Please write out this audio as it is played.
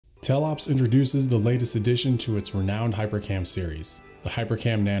Telops introduces the latest addition to its renowned Hypercam series, the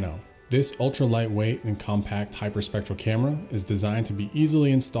Hypercam Nano. This ultra-lightweight and compact hyperspectral camera is designed to be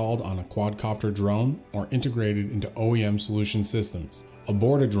easily installed on a quadcopter drone or integrated into OEM solution systems.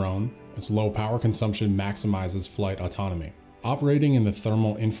 Aboard a drone, its low power consumption maximizes flight autonomy. Operating in the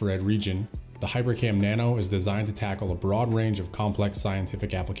thermal infrared region, the Hypercam Nano is designed to tackle a broad range of complex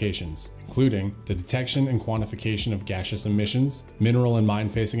scientific applications, including the detection and quantification of gaseous emissions, mineral and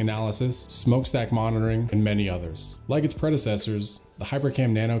mine-facing analysis, smokestack monitoring, and many others. Like its predecessors, the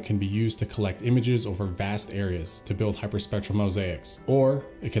Hypercam Nano can be used to collect images over vast areas to build hyperspectral mosaics, or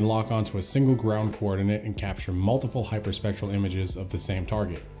it can lock onto a single ground coordinate and capture multiple hyperspectral images of the same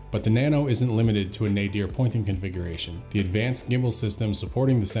target. But the Nano isn't limited to a nadir pointing configuration. The advanced gimbal system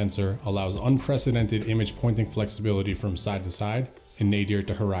supporting the sensor allows unprecedented image pointing flexibility from side to side and nadir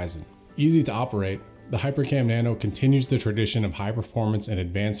to horizon. Easy to operate, the Hypercam Nano continues the tradition of high performance and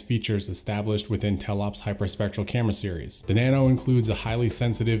advanced features established within Telops hyperspectral camera series. The Nano includes a highly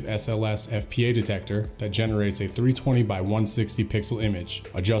sensitive SLS FPA detector that generates a 320 by 160 pixel image,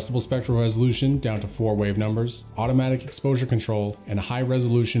 adjustable spectral resolution down to 4 wave numbers, automatic exposure control, and a high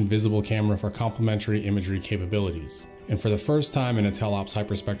resolution visible camera for complementary imagery capabilities. And for the first time in a Telops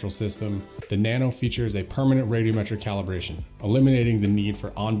hyperspectral system, the Nano features a permanent radiometric calibration, eliminating the need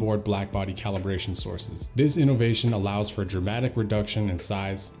for onboard blackbody calibration sources. This innovation allows for a dramatic reduction in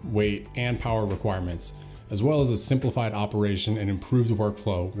size, weight, and power requirements, as well as a simplified operation and improved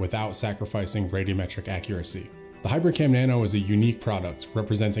workflow without sacrificing radiometric accuracy. The Hypercam Nano is a unique product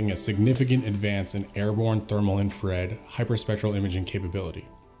representing a significant advance in airborne thermal infrared hyperspectral imaging capability.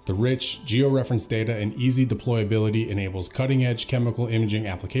 The rich, georeferenced data and easy deployability enables cutting-edge chemical imaging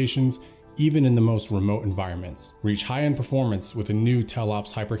applications even in the most remote environments. Reach high-end performance with a new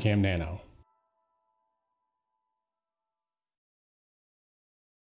Telops Hypercam Nano.